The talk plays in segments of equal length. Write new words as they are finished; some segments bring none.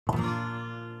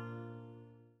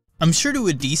I'm sure to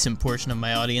a decent portion of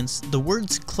my audience, the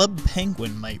words Club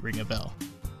Penguin might ring a bell.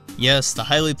 Yes, the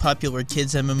highly popular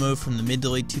kids MMO from the mid to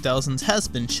late 2000s has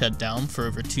been shut down for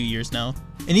over 2 years now,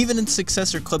 and even its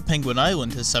successor Club Penguin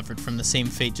Island has suffered from the same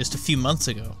fate just a few months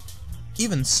ago.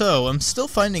 Even so, I'm still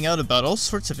finding out about all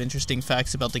sorts of interesting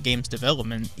facts about the game's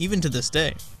development, even to this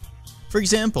day. For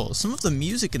example, some of the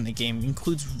music in the game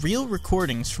includes real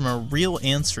recordings from a real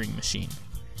answering machine.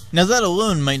 Now that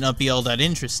alone might not be all that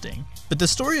interesting, but the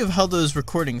story of how those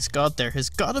recordings got there has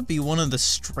gotta be one of the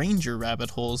stranger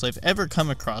rabbit holes I've ever come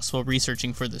across while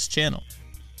researching for this channel.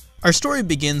 Our story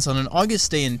begins on an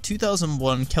August day in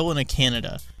 2001 Kelowna,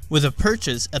 Canada, with a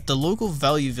purchase at the local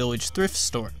Value Village thrift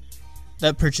store.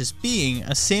 That purchase being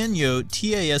a Sanyo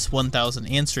TAS-1000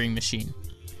 answering machine.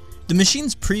 The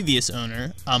machine's previous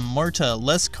owner, Marta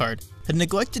Lescart, had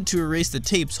neglected to erase the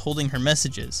tapes holding her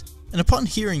messages, and upon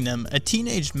hearing them, a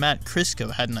teenaged Matt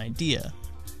Crisco had an idea.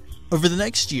 Over the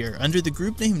next year, under the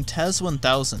group name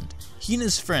TAS-1000, he and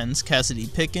his friends Cassidy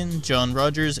Pickin, John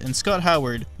Rogers, and Scott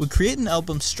Howard would create an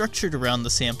album structured around the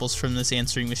samples from this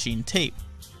answering machine tape.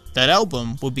 That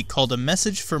album would be called A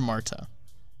Message for Marta.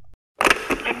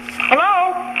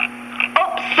 Hello?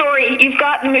 Oh, sorry, you've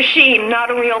got the machine,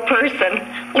 not a real person.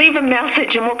 Leave a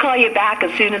message and we'll call you back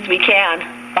as soon as we can.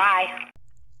 Bye.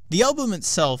 The album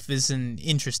itself is an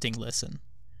interesting listen.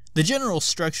 The general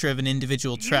structure of an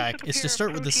individual track is to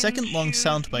start with a second-long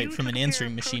soundbite from an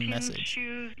answering machine message.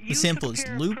 The sample is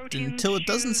looped until it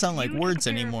doesn't sound like words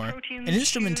anymore, and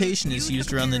instrumentation is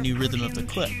used around the new rhythm of the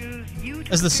clip.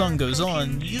 As the song goes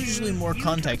on, usually more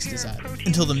context is added,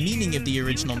 until the meaning of the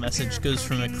original message goes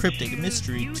from a cryptic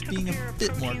mystery to being a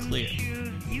bit more clear.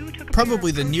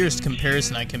 Probably the nearest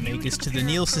comparison I can make is to the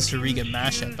Neil Cicierega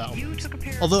mashup albums,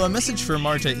 although A Message for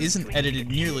Marta isn't edited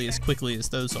nearly as quickly as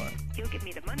those are.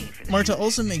 Marta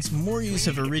also makes more use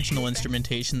of original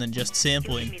instrumentation than just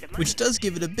sampling, which does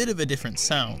give it a bit of a different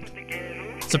sound.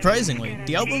 Surprisingly,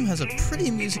 the album has a pretty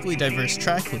musically diverse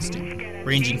track listing,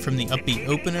 ranging from the upbeat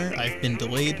opener, I've Been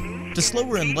Delayed, to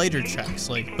slower and lighter tracks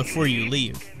like Before You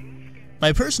Leave.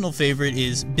 My personal favorite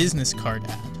is Business Card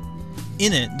Ad.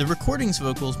 In it, the recording's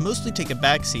vocals mostly take a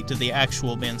backseat to the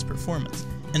actual band's performance,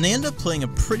 and they end up playing a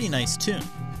pretty nice tune.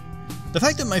 The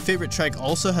fact that my favorite track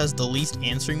also has the least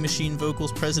answering machine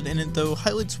vocals present in it, though,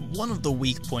 highlights one of the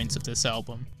weak points of this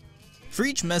album. For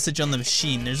each message on the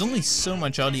machine, there's only so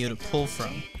much audio to pull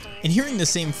from, and hearing the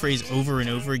same phrase over and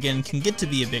over again can get to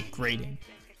be a bit grating.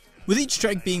 With each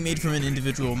track being made from an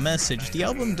individual message, the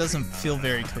album doesn't feel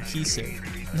very cohesive,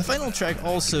 and the final track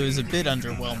also is a bit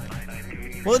underwhelming.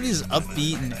 While it is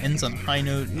upbeat and ends on a high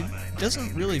note, it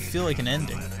doesn't really feel like an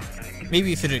ending.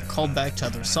 Maybe if it had called back to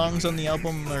other songs on the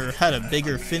album, or had a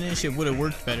bigger finish, it would have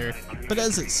worked better, but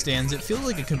as it stands, it feels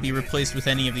like it could be replaced with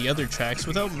any of the other tracks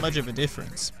without much of a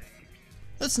difference.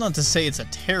 That's not to say it's a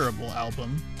terrible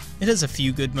album. It has a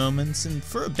few good moments, and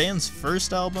for a band's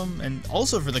first album, and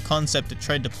also for the concept it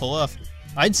tried to pull off,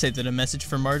 I'd say that A Message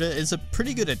for Marta is a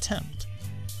pretty good attempt.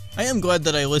 I am glad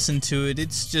that I listened to it,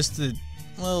 it's just that,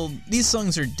 well, these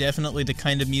songs are definitely the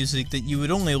kind of music that you would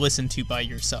only listen to by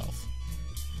yourself.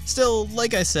 Still,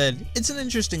 like I said, it's an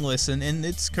interesting listen, and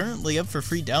it's currently up for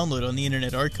free download on the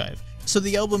Internet Archive, so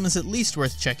the album is at least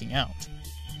worth checking out.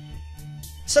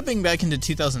 Stepping back into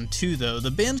 2002 though,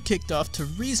 the band kicked off to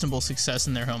reasonable success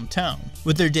in their hometown,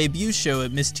 with their debut show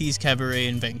at Miss T's Cabaret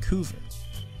in Vancouver.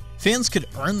 Fans could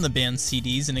earn the band's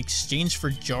CDs in exchange for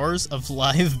jars of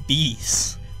live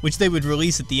bees, which they would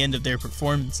release at the end of their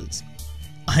performances.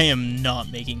 I am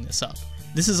not making this up.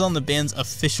 This is on the band's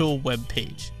official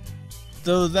webpage.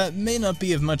 Though that may not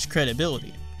be of much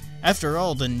credibility. After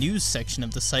all, the news section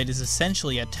of the site is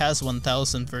essentially a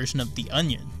TAS-1000 version of The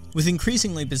Onion, with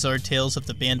increasingly bizarre tales of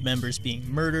the band members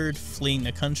being murdered, fleeing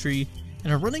the country,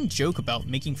 and a running joke about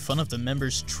making fun of the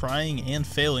members trying and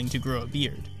failing to grow a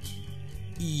beard.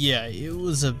 Yeah, it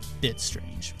was a bit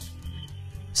strange.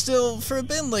 Still, for a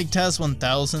band like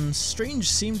TAS-1000, strange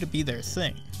seemed to be their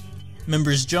thing.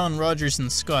 Members John Rogers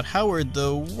and Scott Howard,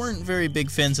 though, weren't very big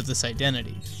fans of this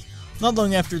identity. Not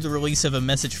long after the release of A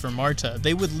Message for Marta,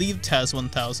 they would leave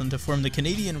TAS-1000 to form the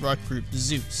Canadian rock group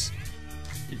Zeus.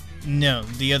 No,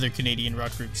 the other Canadian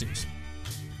rock group Zeus.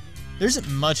 There isn't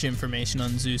much information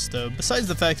on Zeus though, besides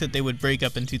the fact that they would break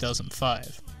up in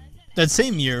 2005. That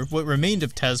same year, what remained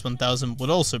of TAS-1000 would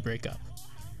also break up.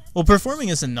 While performing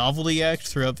as a novelty act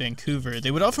throughout Vancouver, they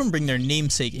would often bring their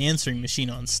namesake answering machine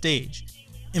on stage,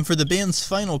 and for the band's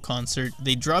final concert,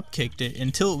 they drop-kicked it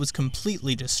until it was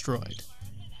completely destroyed.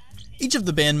 Each of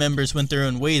the band members went their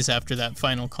own ways after that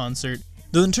final concert,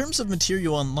 though in terms of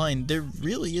material online, there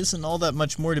really isn't all that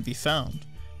much more to be found,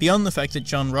 beyond the fact that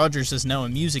John Rogers is now a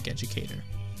music educator.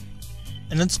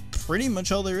 And that's pretty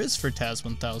much all there is for Taz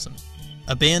 1000.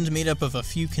 A band made up of a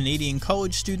few Canadian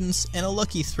college students and a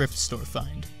lucky thrift store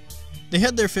find. They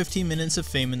had their 15 minutes of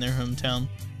fame in their hometown,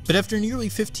 but after nearly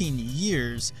 15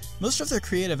 years, most of their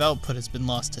creative output has been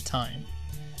lost to time.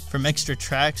 From extra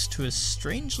tracks to a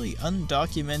strangely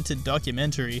undocumented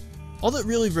documentary, all that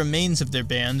really remains of their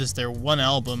band is their one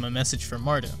album, A Message for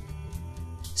Marta.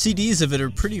 CDs of it are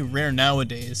pretty rare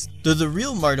nowadays, though the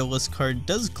real Marta list card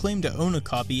does claim to own a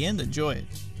copy and enjoy it.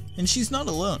 And she's not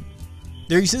alone.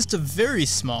 There exists a very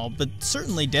small, but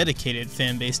certainly dedicated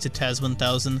fanbase to Taz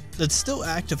 1000 that's still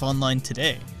active online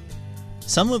today.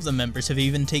 Some of the members have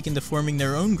even taken to forming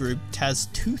their own group,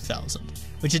 Taz 2000,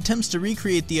 which attempts to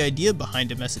recreate the idea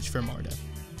behind A Message for Marta.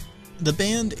 The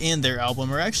band and their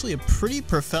album are actually a pretty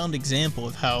profound example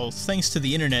of how, thanks to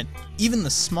the internet, even the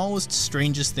smallest,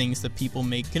 strangest things that people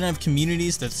make can have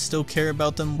communities that still care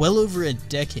about them well over a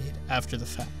decade after the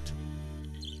fact.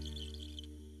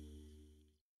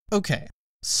 Okay,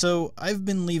 so I've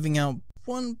been leaving out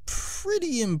one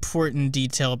pretty important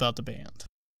detail about the band.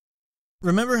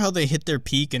 Remember how they hit their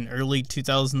peak in early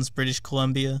 2000s British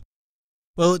Columbia?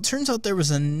 Well, it turns out there was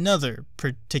another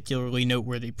particularly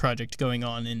noteworthy project going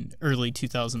on in early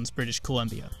 2000s British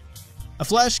Columbia. A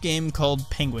flash game called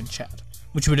Penguin Chat,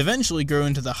 which would eventually grow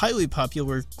into the highly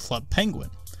popular Club Penguin,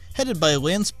 headed by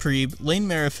Lance Priebe, Lane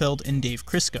Merrifield, and Dave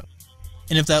Crisco.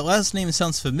 And if that last name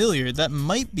sounds familiar, that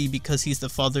might be because he's the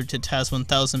father to Taz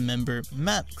 1000 member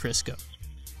Matt Crisco.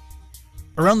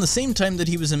 Around the same time that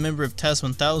he was a member of Taz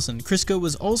 1000, Crisco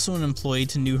was also an employee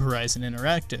to New Horizon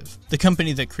Interactive, the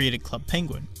company that created Club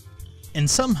Penguin. And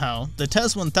somehow, the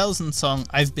Taz 1000 song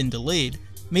I've Been Delayed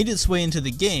made its way into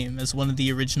the game as one of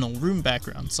the original room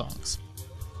background songs.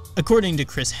 According to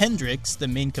Chris Hendrick, the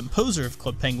main composer of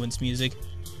Club Penguin's music,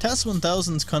 Taz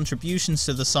 1000's contributions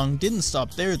to the song didn't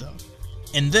stop there though.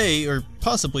 And they, or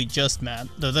possibly just Matt,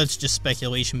 though that's just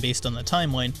speculation based on the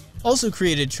timeline, also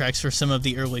created tracks for some of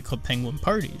the early Club Penguin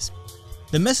parties.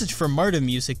 The Message for Marta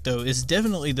music, though, is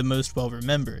definitely the most well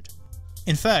remembered.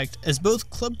 In fact, as both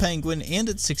Club Penguin and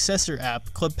its successor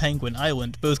app, Club Penguin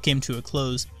Island, both came to a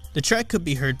close, the track could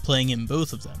be heard playing in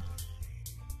both of them.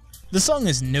 The song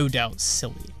is no doubt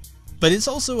silly, but it's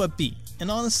also upbeat, and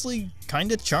honestly,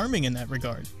 kinda charming in that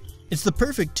regard. It's the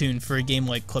perfect tune for a game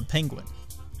like Club Penguin.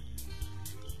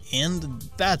 And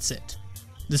that's it.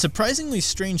 The surprisingly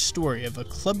strange story of a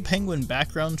Club Penguin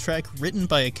background track written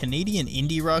by a Canadian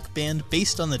indie rock band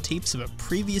based on the tapes of a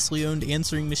previously owned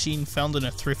answering machine found in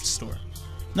a thrift store.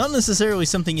 Not necessarily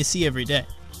something you see every day.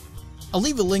 I'll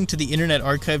leave a link to the Internet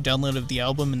Archive download of the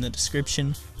album in the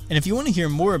description, and if you want to hear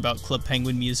more about Club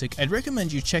Penguin music, I'd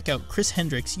recommend you check out Chris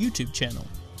Hendrick's YouTube channel.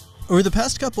 Over the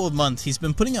past couple of months, he's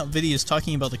been putting out videos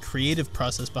talking about the creative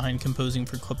process behind composing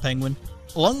for Club Penguin,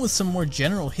 along with some more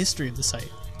general history of the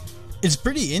site. It's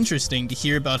pretty interesting to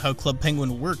hear about how Club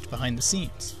Penguin worked behind the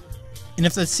scenes. And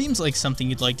if that seems like something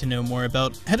you'd like to know more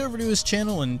about, head over to his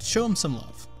channel and show him some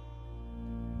love.